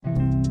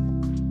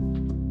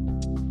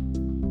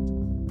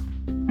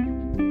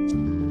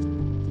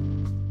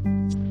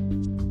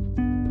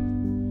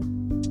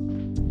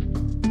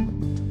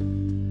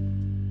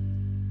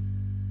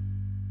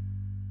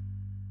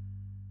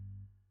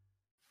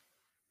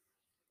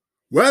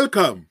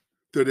Welcome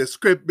to the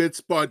Script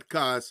Bits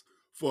podcast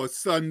for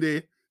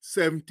Sunday,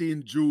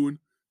 17 June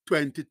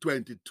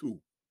 2022.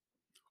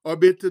 Our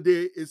bit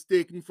today is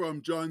taken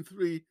from John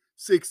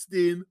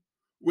 3:16,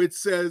 which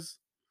says,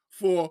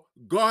 "For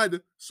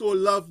God so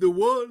loved the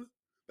world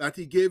that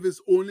he gave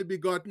his only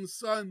begotten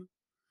Son,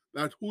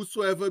 that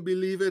whosoever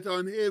believeth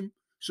on him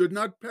should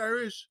not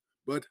perish,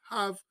 but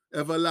have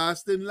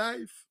everlasting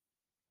life."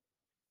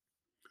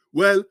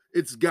 Well,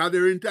 it's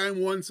gathering time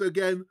once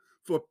again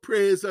for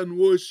praise and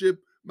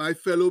worship, my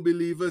fellow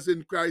believers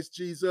in Christ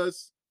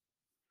Jesus.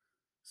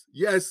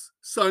 Yes,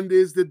 Sunday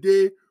is the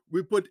day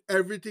we put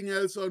everything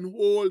else on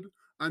hold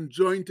and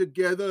join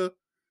together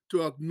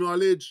to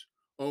acknowledge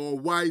our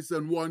wise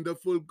and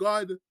wonderful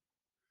God,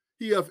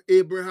 He of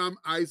Abraham,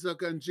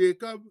 Isaac, and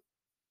Jacob.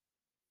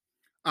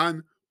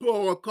 And per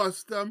our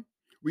custom,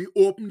 we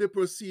open the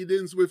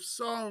proceedings with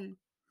song,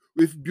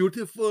 with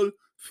beautiful,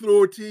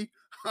 throaty,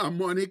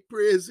 harmonic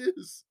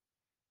praises.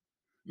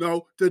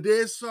 Now,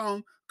 today's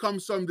song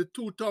comes from the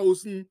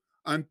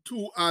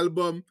 2002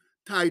 album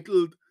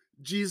titled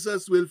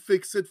Jesus Will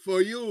Fix It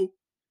For You,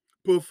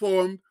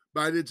 performed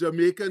by the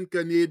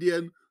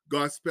Jamaican-Canadian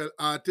gospel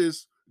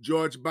artist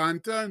George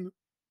Banton.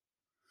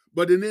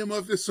 But the name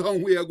of the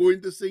song we are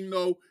going to sing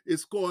now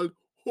is called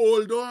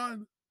Hold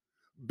On,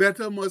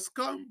 Better Must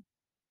Come.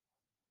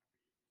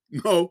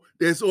 Now,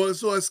 there's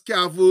also a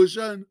ska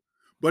version,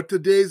 but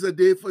today is a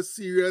day for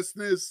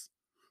seriousness,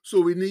 so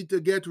we need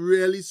to get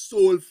really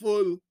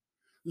soulful.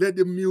 Let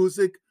the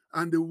music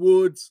and the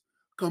words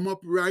come up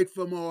right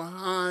from our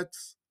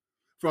hearts,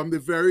 from the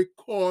very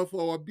core of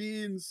our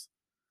beings,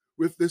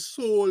 with the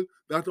soul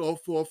that our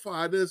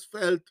forefathers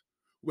felt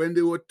when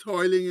they were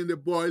toiling in the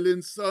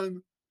boiling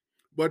sun,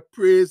 but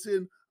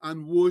praising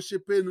and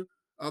worshiping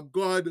a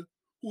God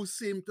who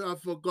seemed to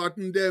have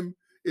forgotten them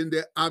in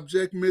their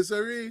abject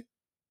misery.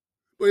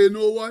 But you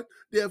know what?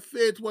 Their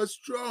faith was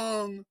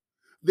strong.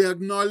 They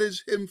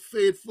acknowledged him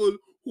faithful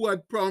who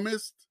had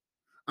promised.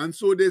 And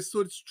so they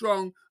stood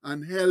strong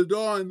and held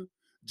on,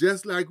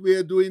 just like we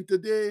are doing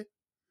today,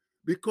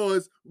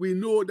 because we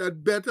know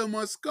that better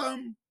must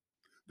come.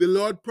 The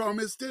Lord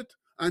promised it,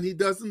 and he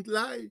doesn't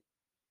lie.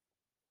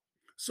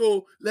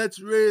 So let's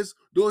raise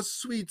those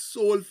sweet,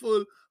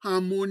 soulful,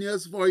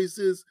 harmonious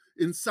voices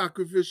in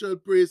sacrificial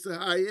praise to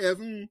high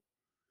heaven,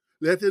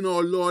 letting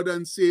our Lord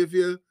and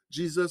Savior,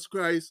 Jesus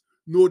Christ,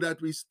 know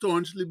that we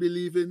staunchly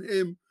believe in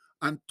him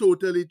and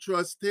totally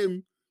trust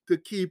him to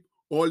keep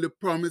all the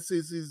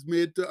promises he's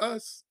made to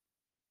us.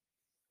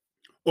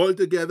 All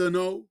together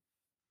now.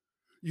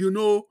 You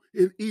know,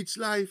 in each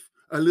life,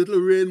 a little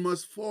rain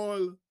must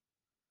fall.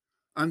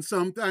 And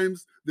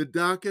sometimes the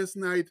darkest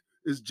night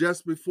is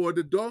just before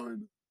the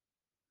dawn.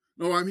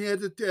 Now I'm here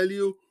to tell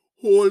you,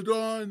 hold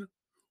on,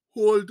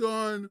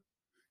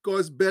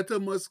 because better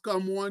must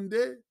come one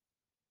day.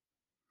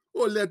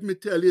 Oh, let me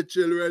tell you,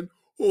 children,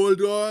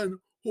 hold on,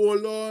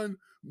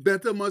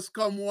 better must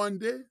come one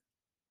day.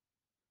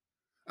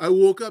 I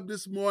woke up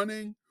this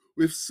morning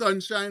with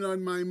sunshine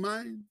on my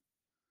mind,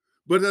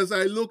 but as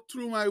I looked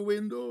through my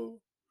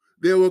window,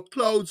 there were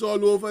clouds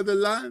all over the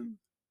land.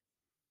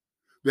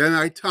 Then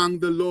I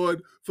thanked the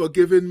Lord for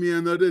giving me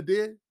another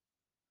day.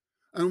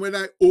 And when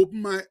I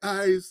opened my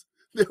eyes,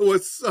 there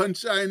was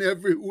sunshine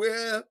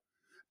everywhere,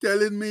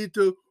 telling me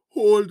to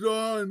hold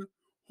on,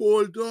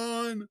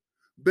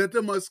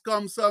 better must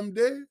come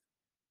someday.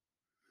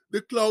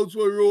 The clouds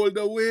were rolled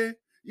away.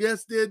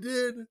 Yes, they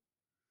did.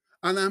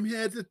 And I'm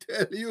here to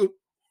tell you,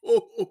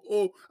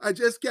 I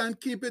just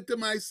can't keep it to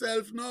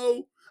myself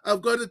now.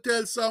 I've got to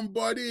tell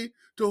somebody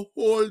to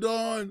hold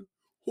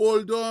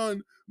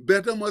on.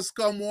 Better must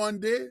come one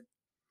day.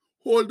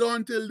 Hold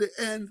on till the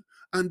end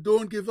and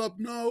don't give up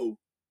now.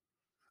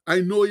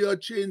 I know your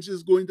change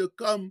is going to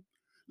come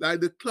like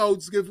the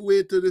clouds give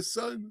way to the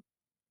sun.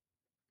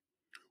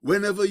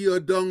 Whenever you're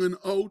down and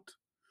out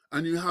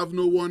and you have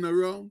no one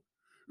around,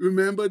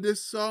 remember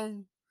this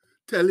song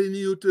telling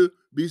you to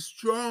be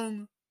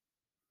strong.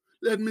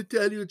 Let me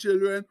tell you,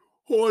 children,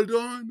 hold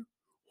on.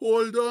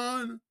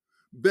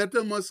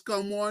 Better must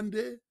come one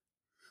day.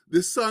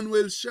 The sun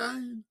will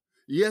shine.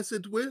 Yes,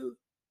 it will.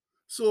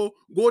 So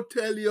go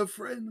tell your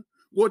friend,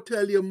 go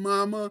tell your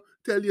mama,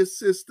 tell your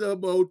sister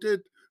about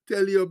it,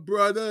 tell your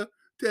brother,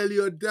 tell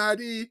your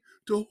daddy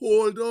to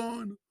hold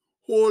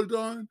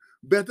on.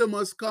 Better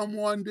must come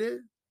one day.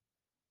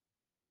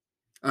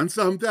 And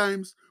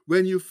sometimes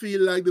when you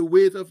feel like the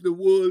weight of the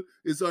world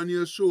is on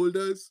your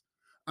shoulders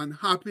and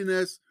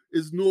happiness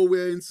is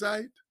nowhere in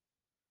sight,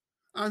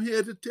 I'm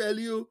here to tell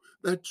you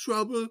that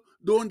trouble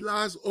don't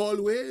last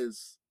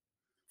always.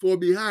 For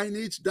behind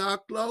each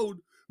dark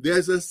cloud,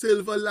 there's a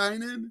silver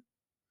lining.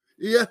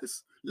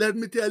 Yes, let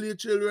me tell you,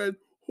 children,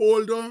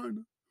 hold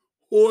on.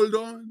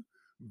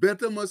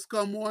 Better must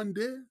come one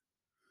day.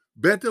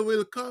 Better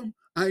will come.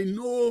 I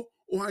know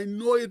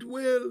it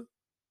will.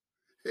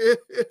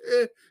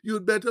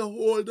 You'd better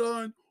hold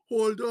on,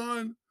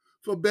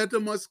 for better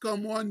must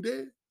come one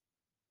day.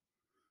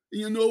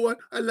 You know what?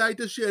 I like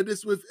to share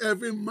this with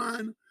every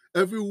man,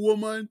 every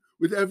woman,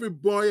 with every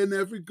boy and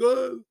every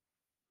girl.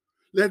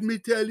 let me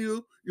tell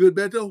you, you'd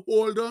better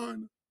hold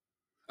on.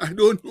 I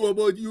don't know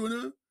about you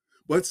now,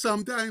 but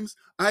sometimes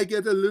I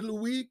get a little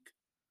weak.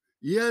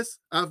 Yes,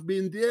 I've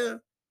been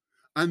there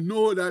and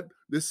know that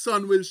the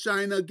sun will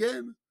shine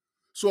again.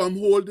 So I'm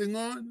holding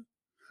on.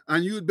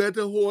 And you'd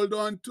better hold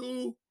on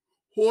too.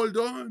 Hold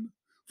on.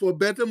 For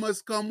better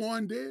must come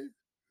one day.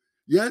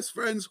 Yes,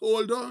 friends,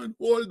 hold on.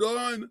 Hold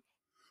on.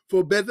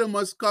 For better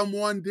must come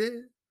one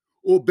day.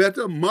 Oh,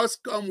 better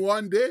must come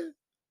one day.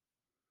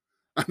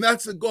 And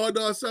that's a God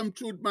awesome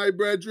truth, my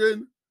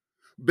brethren.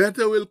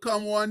 Better will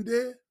come one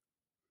day.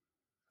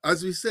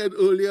 As we said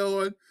earlier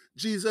on,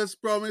 Jesus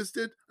promised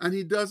it and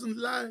he doesn't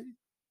lie.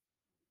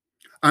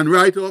 And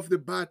right off the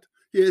bat,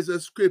 here's a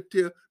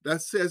scripture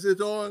that says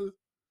it all.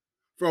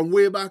 From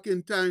way back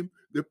in time,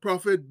 the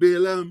prophet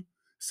Balaam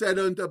said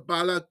unto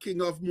Balak,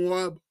 king of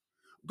Moab,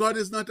 God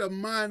is not a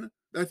man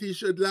that he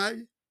should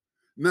lie,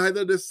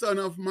 neither the son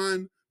of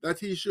man that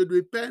he should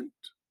repent.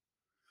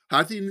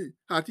 Had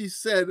he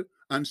said,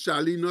 and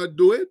shall he not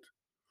do it?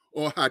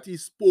 Or had he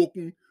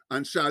spoken,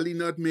 and shall he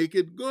not make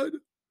it good?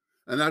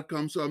 And that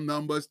comes from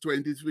Numbers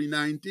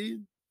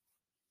 23:19.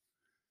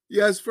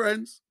 Yes,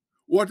 friends,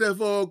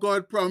 whatever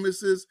God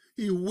promises,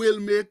 he will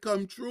make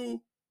come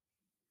true.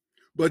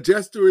 But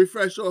just to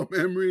refresh our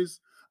memories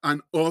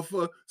and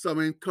offer some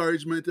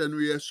encouragement and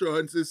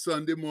reassurance this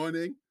Sunday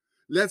morning,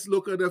 let's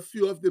look at a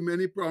few of the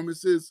many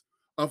promises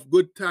of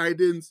good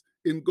tidings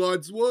in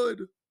God's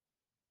word.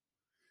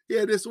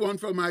 Hear this one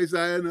from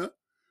Isaiah. Now.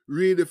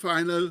 Read the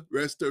final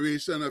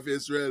restoration of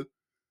Israel,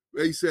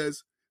 where he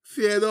says,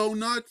 Fear thou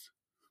not,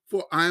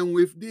 for I am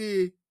with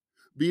thee.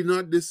 Be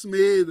not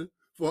dismayed,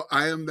 for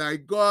I am thy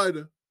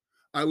God.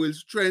 I will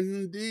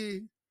strengthen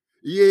thee.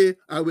 Yea,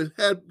 I will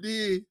help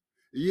thee.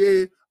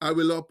 Yea, I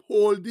will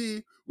uphold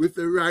thee with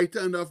the right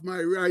hand of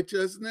my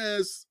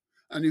righteousness.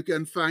 And you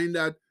can find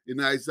that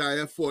in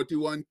Isaiah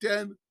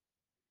 41:10.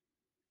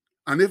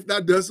 And if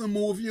that doesn't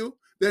move you,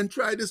 then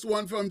try this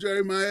one from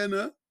Jeremiah.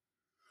 Now.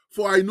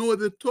 For I know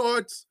the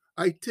thoughts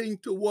I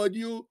think toward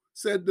you,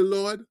 said the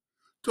Lord,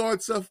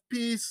 thoughts of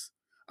peace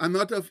and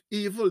not of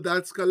evil,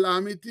 that's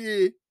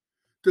calamity,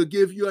 to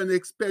give you an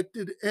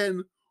expected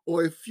end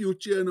or a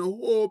future and a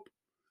hope.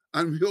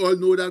 And we all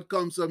know that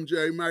comes from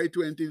Jeremiah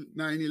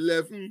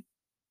 29:11.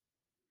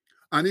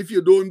 And if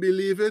you don't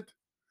believe it,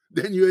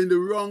 then you're in the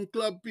wrong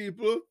club,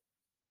 people.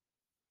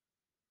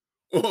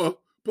 Or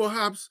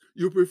perhaps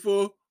you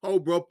prefer how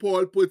Brother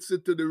Paul puts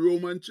it to the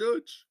Roman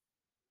church.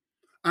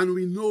 And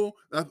we know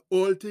that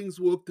all things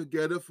work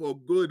together for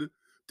good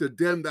to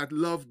them that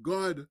love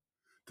God,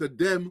 to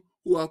them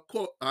who are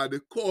the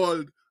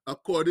called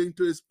according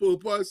to his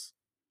purpose,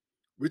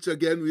 which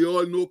again we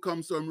all know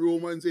comes from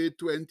Romans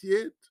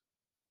 8:28.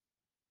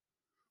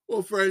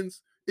 Oh,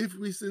 friends, if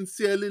we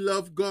sincerely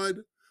love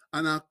God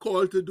and are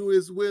called to do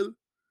his will,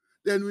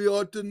 then we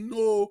ought to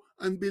know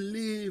and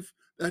believe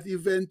that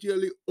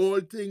eventually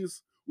all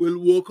things will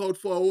work out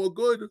for our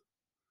good.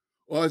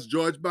 Or as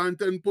George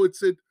Banton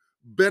puts it,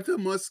 better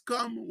must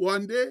come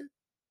one day.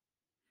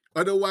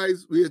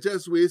 Otherwise, we are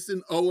just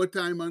wasting our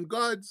time and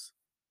God's.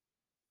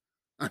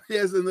 And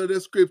here's another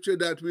scripture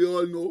that we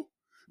all know.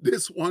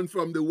 This one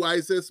from the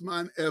wisest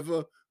man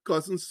ever,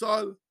 Cousin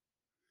Saul.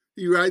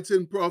 He writes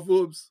in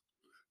Proverbs,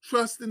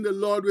 Trust in the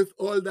Lord with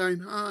all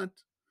thine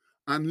heart,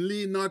 and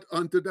lean not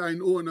unto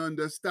thine own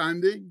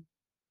understanding.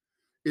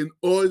 In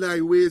all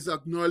thy ways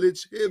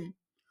acknowledge him,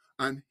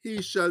 and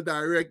he shall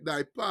direct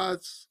thy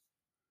paths.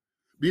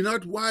 Be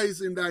not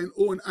wise in thine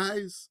own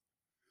eyes.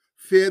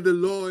 Fear the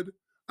Lord,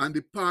 and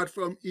depart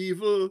from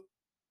evil.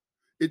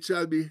 It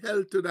shall be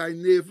health to thy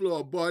navel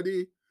or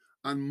body,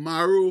 and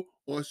marrow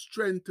or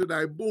strength to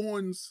thy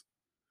bones.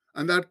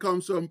 And that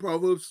comes from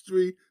Proverbs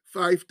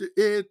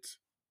 3:5-8.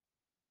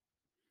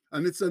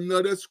 And it's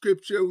another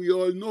scripture we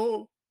all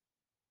know.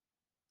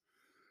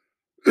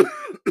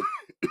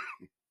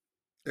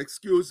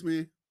 Excuse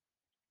me.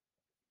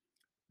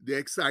 The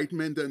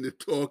excitement and the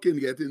talking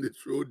getting the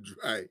throat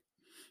dry.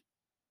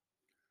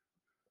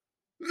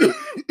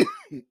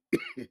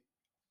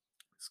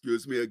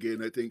 Excuse me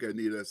again. I think I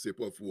need a sip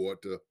of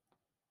water.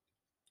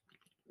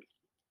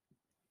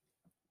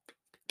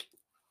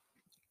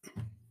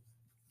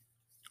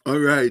 All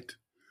right.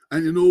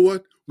 And you know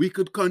what? We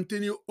could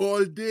continue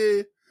all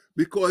day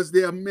because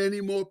there are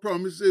many more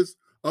promises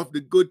of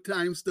the good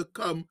times to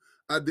come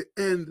at the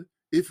end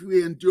if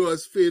we endure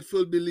as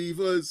faithful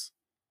believers.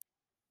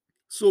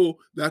 So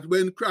that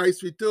when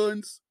Christ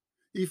returns,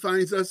 he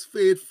finds us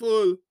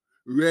faithful,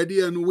 ready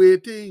and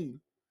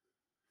waiting,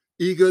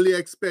 eagerly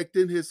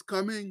expecting his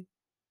coming.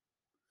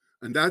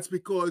 And that's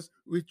because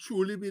we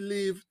truly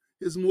believe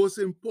his most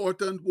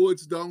important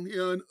words down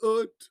here on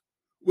earth,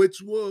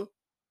 which were,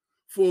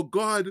 For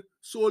God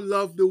so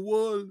loved the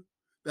world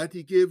that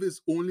he gave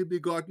his only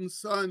begotten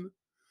Son,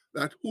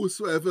 that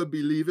whosoever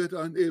believeth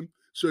on him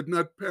should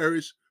not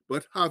perish,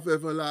 but have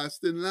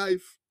everlasting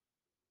life.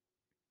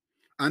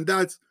 And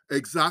that's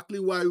exactly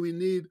why we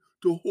need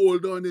to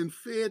hold on in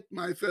faith,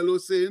 my fellow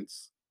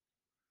saints.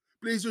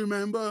 Please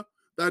remember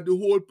that the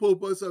whole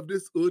purpose of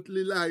this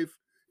earthly life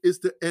is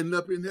to end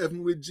up in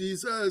heaven with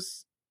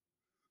Jesus.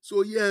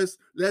 So yes,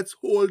 let's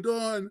hold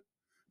on,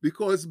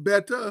 because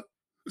the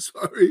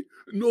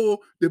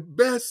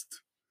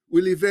best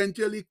will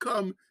eventually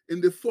come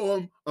in the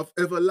form of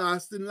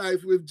everlasting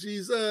life with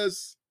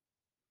Jesus.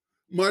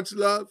 Much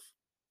love.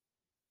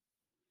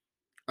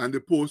 And the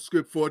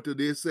postscript for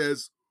today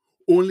says,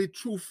 only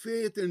true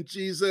faith in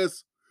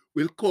Jesus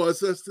will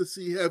cause us to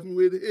see heaven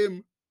with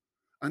him.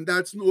 And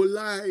that's no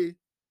lie.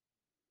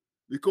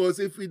 Because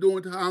if we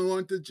don't hang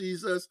on to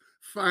Jesus,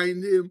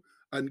 find him,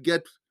 and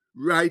get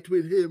right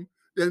with him,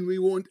 then we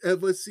won't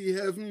ever see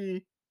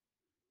heaven.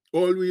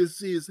 All we'll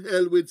see is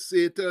hell with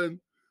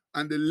Satan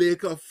and the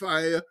lake of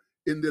fire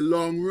in the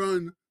long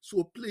run.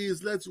 So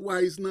please, let's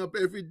wisen up.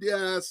 Every day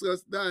I ask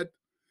us that.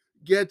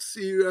 Get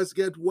serious,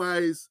 get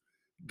wise,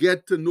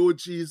 get to know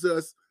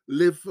Jesus,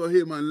 live for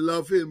him and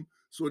love him,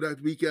 so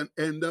that we can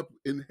end up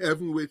in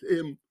heaven with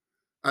him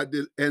at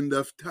the end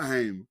of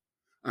time.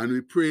 And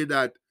we pray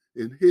that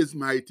in his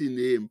mighty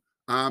name.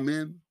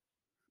 Amen.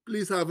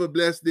 Please have a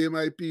blessed day,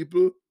 my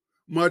people.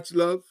 Much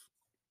love.